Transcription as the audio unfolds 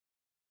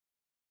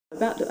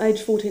About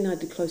age 14, I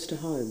did Close to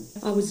Home.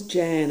 I was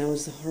Jan. I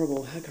was the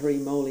horrible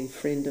huckery-moly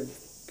friend of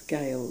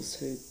Gail's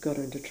who got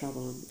her into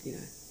trouble. And, you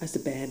know, I was the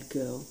bad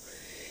girl.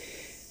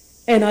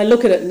 And I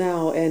look at it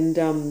now, and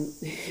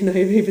you know,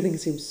 everything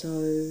seems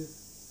so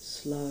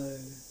slow.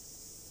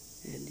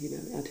 And you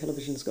know, our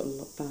television's got a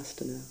lot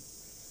faster now.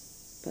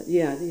 But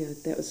yeah,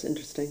 that was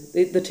interesting.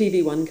 The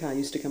TV1 car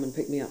used to come and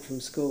pick me up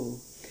from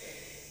school.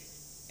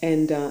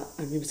 And I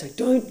remember saying,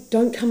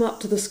 don't come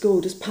up to the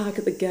school, just park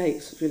at the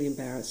gates. I was really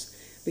embarrassed.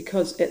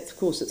 Because, of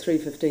course, at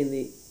 3:15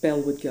 the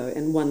bell would go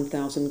and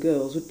 1,000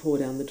 girls would pour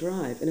down the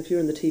drive. And if you're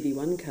in the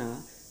TV1 car,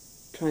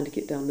 trying to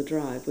get down the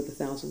drive with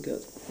 1,000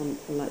 girls, I'm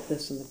like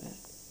this in the back.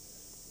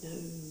 No.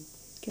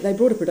 They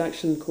brought a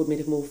production called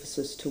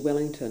Metamorphosis to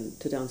Wellington,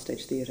 to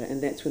Downstage Theatre,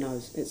 and that's when I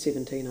was at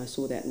 17, I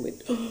saw that and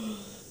went, oh,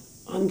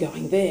 I'm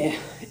going there.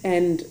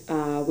 And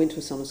went to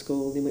a summer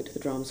school, then went to the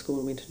drama school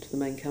and went into the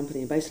main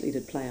company and basically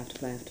did play after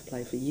play after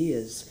play for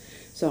years.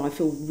 So I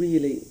feel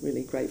really,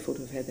 really grateful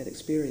to have had that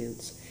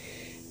experience.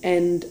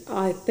 And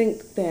I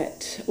think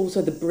that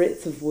also the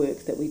breadth of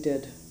work that we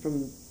did,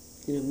 from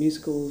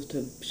musicals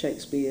to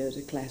Shakespeare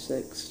to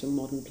classics to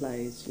modern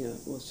plays,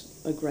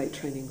 was a great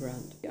training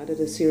ground. I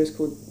did a series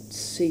called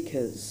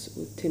Seekers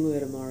with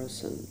Temuera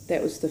Morrison.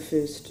 That was the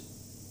first,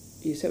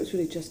 yes, that was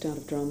really just out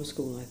of drama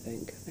school, I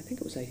think. I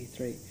think it was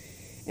 83.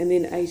 And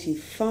then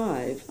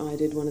 85, I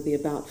did one of the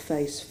About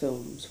Face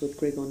films with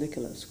Gregor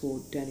Nicholas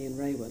called Danny and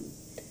Raywin.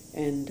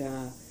 And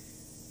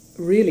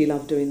really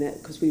loved doing that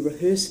because we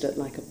rehearsed it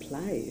like a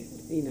play.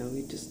 We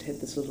just had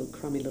this little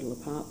crummy little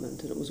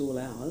apartment and it was all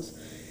ours.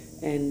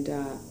 And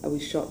we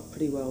shot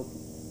pretty well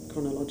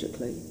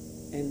chronologically.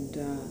 And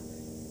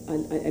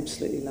I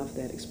absolutely loved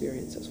that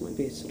experience. That was my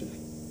best sort of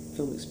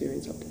film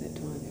experience up to that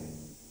time.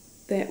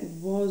 That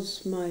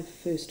was my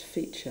first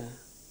feature,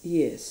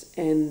 yes.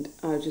 And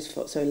I just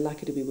felt so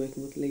lucky to be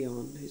working with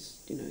Leon, who's,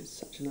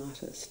 such an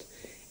artist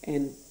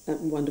and a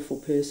wonderful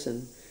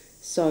person.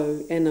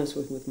 So, and I was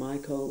working with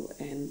Michael,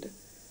 and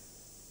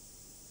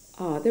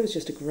there was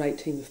just a great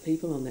team of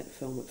people on that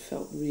film. It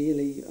felt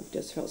really, I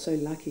just felt so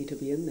lucky to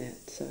be in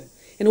that. So,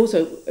 and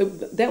also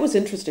that was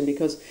interesting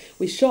because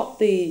we shot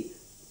the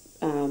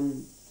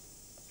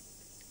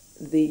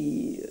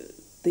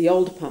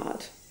old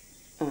part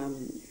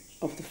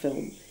of the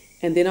film,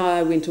 and then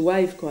I went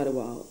away for quite a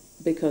while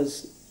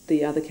because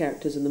the other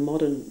characters in the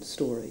modern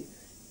story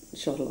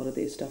shot a lot of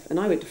their stuff, and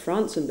I went to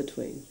France in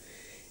between.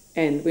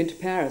 And went to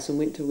Paris and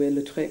went to where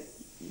Lautrec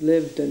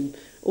lived and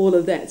all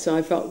of that. So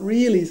I felt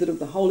really sort of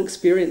the whole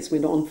experience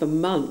went on for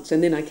months.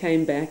 And then I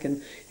came back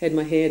and had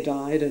my hair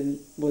dyed and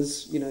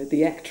was,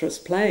 the actress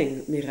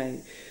playing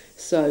Mireille.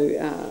 So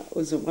it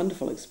was a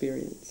wonderful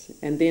experience.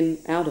 And then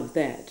out of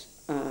that,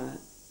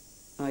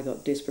 I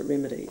got Desperate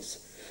Remedies.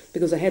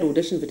 Because I had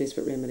auditioned for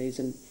Desperate Remedies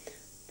and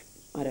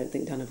I don't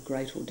think done a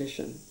great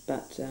audition.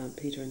 But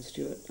Peter and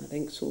Stuart, I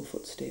think, saw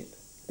Footstep.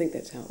 I think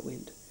that's how it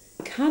went.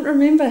 I can't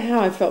remember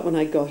how I felt when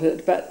I got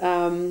it, but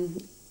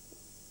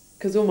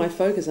because all my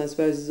focus, I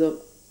suppose, is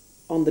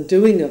on the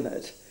doing of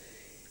it.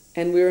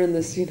 And we were in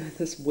this,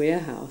 this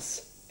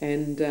warehouse,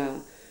 and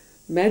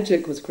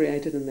magic was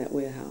created in that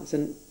warehouse.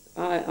 And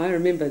I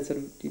remember sort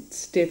of you'd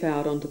step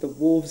out onto the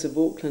wharves of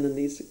Auckland in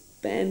these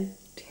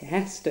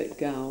fantastic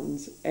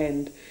gowns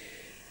and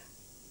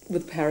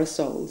with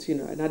parasols,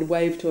 and I'd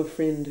wave to a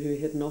friend who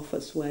had an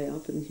office way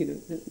up in,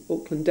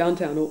 Auckland,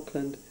 downtown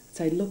Auckland.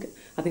 Say, look,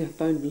 I think I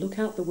phoned, look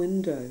out the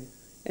window.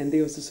 And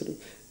there was a sort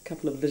of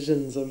couple of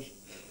visions of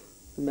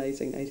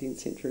amazing 18th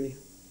century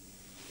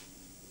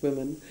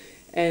women.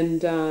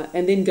 And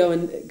then go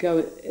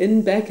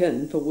back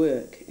in for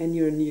work. And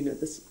you're in,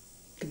 this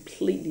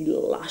completely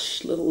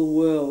lush little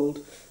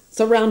world,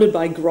 surrounded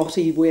by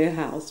grotty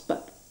warehouse.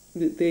 But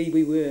there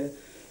we were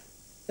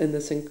in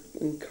this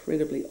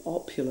incredibly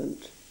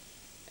opulent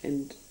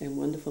and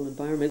wonderful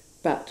environment.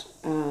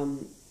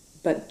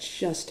 But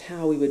just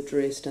how we were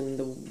dressed and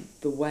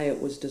the way it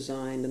was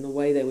designed and the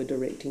way they were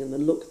directing and the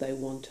look they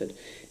wanted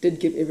did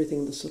give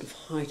everything this sort of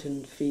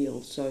heightened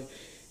feel. So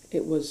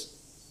it was,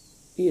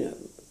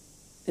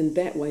 in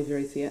that way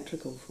very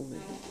theatrical for me.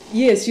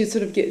 Yes, you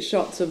sort of get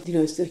shots of,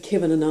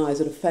 Kevin and I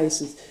sort of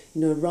faces,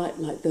 right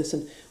like this,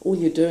 and all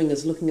you're doing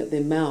is looking at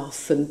their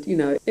mouth, and,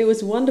 it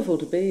was wonderful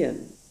to be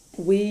in.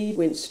 We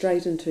went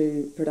straight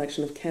into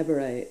production of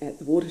Cabaret at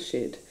the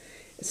Watershed.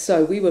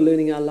 So we were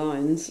learning our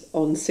lines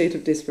on set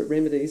of Desperate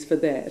Remedies for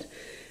that.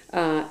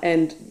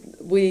 And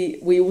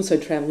we also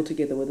travelled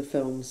together with the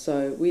film.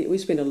 So we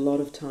spent a lot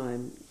of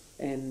time,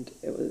 and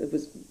it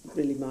was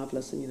really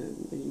marvellous,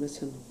 and, we miss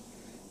him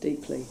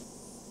deeply.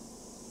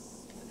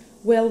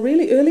 Well,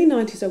 really early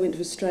 90s I went to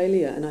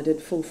Australia and I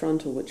did Full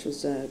Frontal, which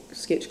was a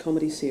sketch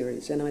comedy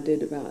series, and I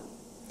did about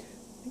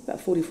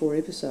 44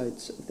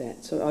 episodes of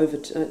that. So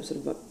over sort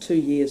of about 2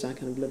 years I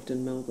kind of lived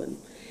in Melbourne.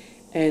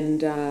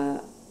 And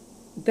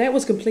that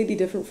was completely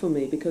different for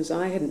me because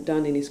I hadn't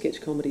done any sketch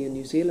comedy in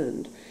New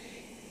Zealand.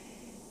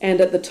 And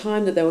at the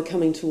time that they were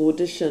coming to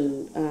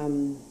audition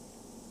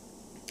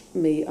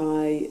me,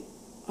 I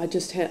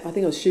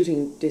think I was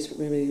shooting Desperate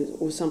Remedies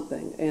or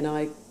something, and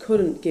I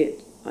couldn't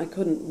get I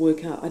couldn't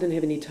work out, I didn't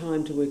have any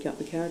time to work out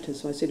the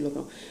characters, so I said, look,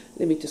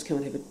 let me just come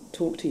and have a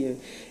talk to you.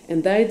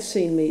 And they'd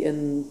seen me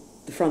in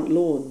the Front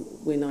Lawn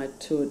when I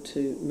toured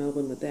to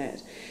Melbourne with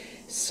that.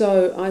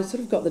 So I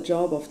sort of got the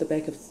job off the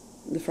back of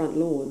the Front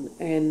Lawn,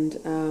 and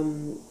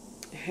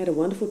had a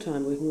wonderful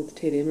time working with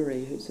Ted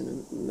Emery, who's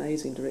an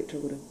amazing director. I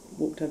would have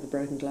walked over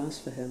broken glass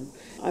for him.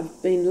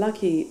 I've been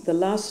lucky. The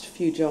last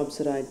few jobs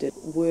that I did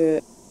were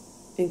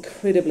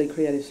incredibly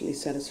creatively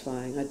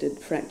satisfying. I did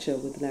Fracture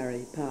with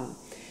Larry Parr,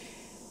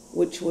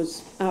 which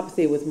was up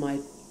there with my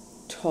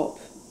top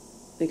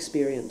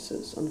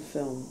experiences on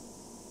film.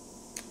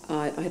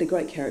 I had a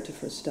great character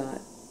for a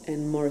start,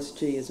 and Maurice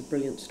G is a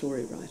brilliant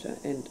story writer,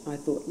 and I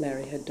thought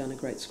Larry had done a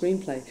great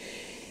screenplay.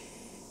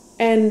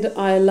 And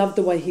I loved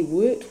the way he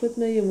worked with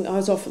me, and I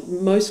was off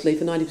mostly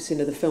for 90%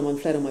 of the film. I'm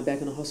flat on my back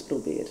on a hospital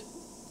bed,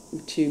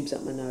 with tubes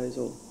up my nose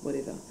or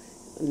whatever,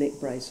 a neck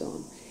brace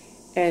on.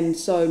 And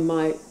so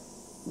my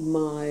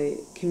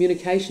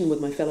communication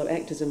with my fellow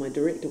actors and my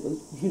director was,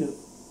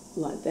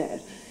 like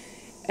that.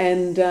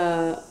 And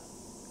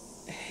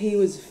he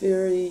was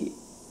very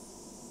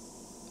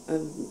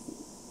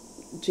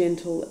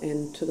gentle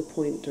and to the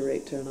point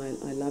director, and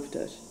I loved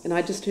it. And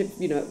I just have,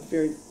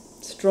 very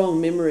strong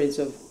memories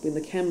of when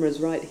the camera's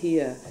right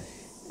here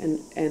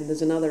and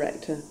there's another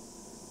actor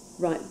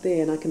right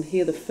there, and I can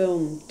hear the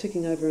film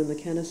ticking over in the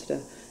canister,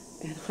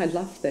 and I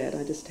loved that.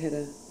 I just had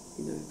a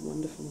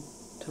wonderful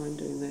time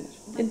doing that.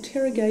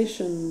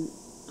 Interrogation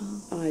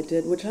I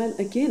did, which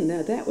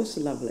now that was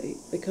lovely,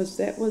 because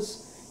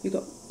you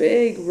got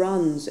big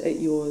runs at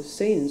your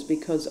scenes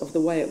because of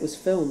the way it was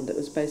filmed. It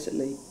was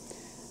basically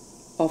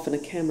often a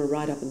camera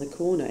right up in the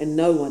corner and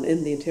no one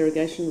in the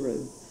interrogation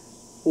room,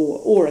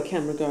 or a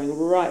camera going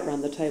right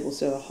around the table,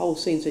 so a whole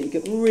scene, so you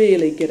could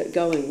really get it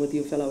going with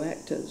your fellow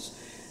actors.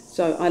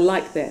 So I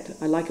like that.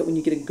 I like it when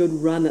you get a good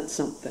run at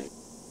something.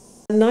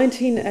 In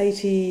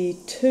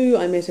 1982,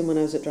 I met him when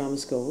I was at drama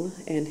school,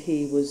 and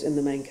he was in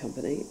the main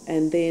company.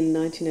 And then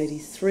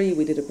 1983,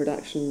 we did a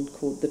production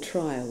called The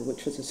Trial,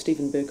 which was a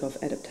Stephen Berkoff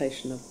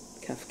adaptation of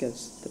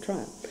Kafka's The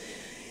Trial.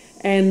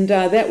 And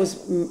that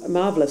was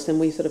marvellous, and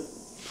we sort of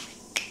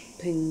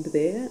pinged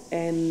there,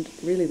 and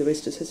really the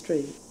rest is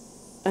history.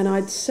 And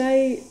I'd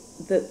say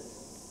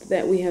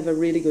that we have a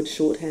really good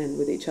shorthand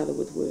with each other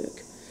with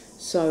work.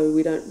 So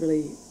we don't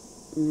really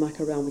muck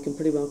around. We can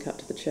pretty well cut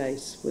to the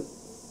chase with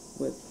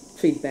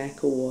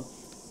feedback or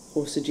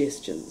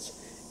suggestions.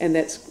 And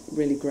that's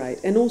really great.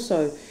 And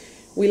also,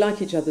 we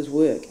like each other's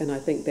work, and I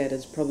think that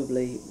is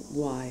probably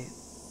why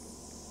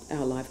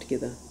our life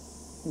together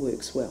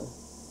works well.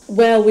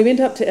 Well, we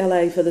went up to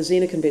LA for the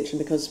Xena convention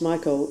because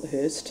Michael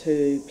Hurst,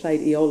 who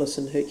played Aeolus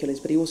in Hercules,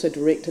 but he also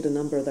directed a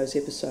number of those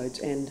episodes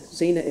and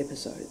Xena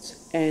episodes.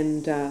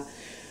 And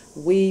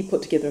we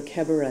put together a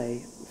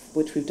cabaret,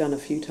 which we've done a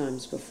few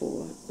times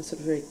before, a sort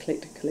of very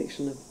eclectic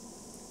collection of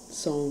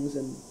songs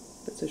and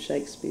bits of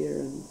Shakespeare,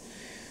 and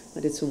I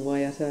did some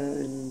Waiata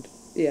and,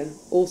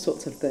 all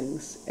sorts of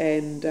things.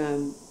 And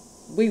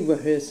we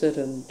rehearse it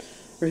and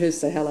rehearse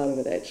the hell out of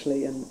it,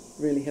 actually, and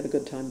really have a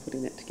good time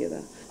putting that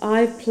together.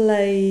 I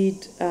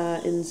played,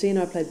 in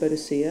Xena I played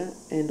Boadicea,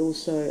 and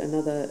also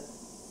another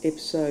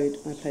episode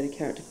I played a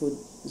character called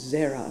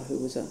Zara, who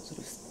was a sort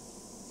of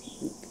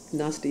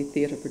nasty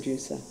theatre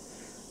producer.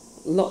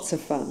 Lots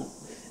of fun,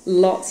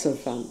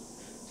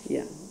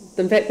 yeah.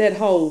 In fact, that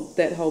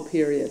whole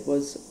period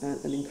was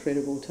an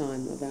incredible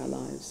time of our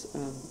lives.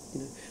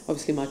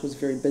 Obviously Michael was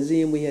very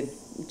busy, and we had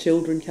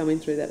children coming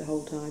through that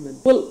whole time, and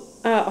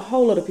a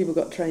whole lot of people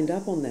got trained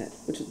up on that,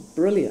 which was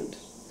brilliant.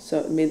 So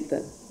it meant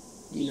that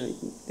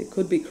there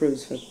could be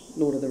crews for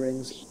Lord of the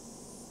Rings.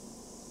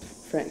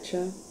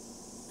 Fracture.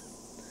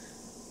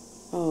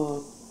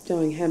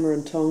 Going Hammer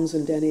and Tongs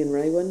and Danny and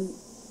Raywin.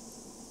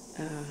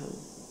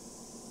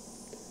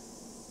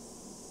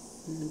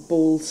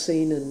 Ball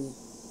scene and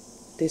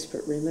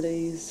Desperate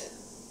Remedies,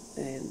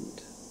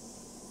 and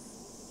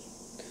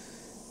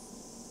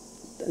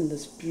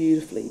this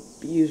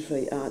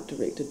beautifully art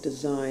directed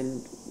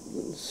design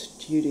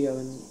studio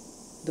in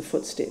the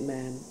Footstep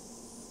Man,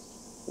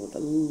 with a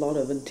lot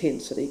of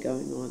intensity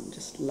going on.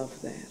 Just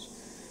love that.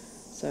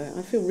 So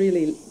I feel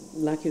really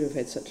lucky to have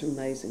had such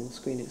amazing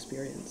screen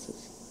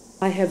experiences.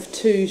 I have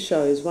two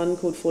shows, one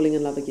called Falling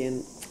in Love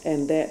Again,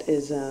 and that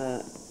is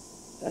a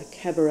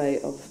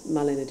cabaret of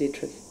Marlene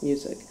Dietrich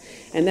music,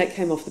 and that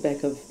came off the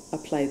back of a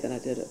play that I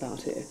did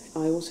about her.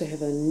 I also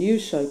have a new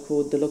show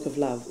called The Look of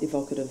Love,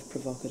 evocative,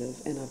 provocative,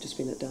 and I've just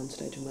been at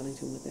Downstage in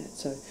Wellington with that,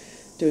 so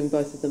doing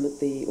both of them at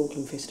the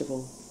Auckland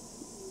Festival.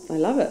 I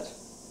love it.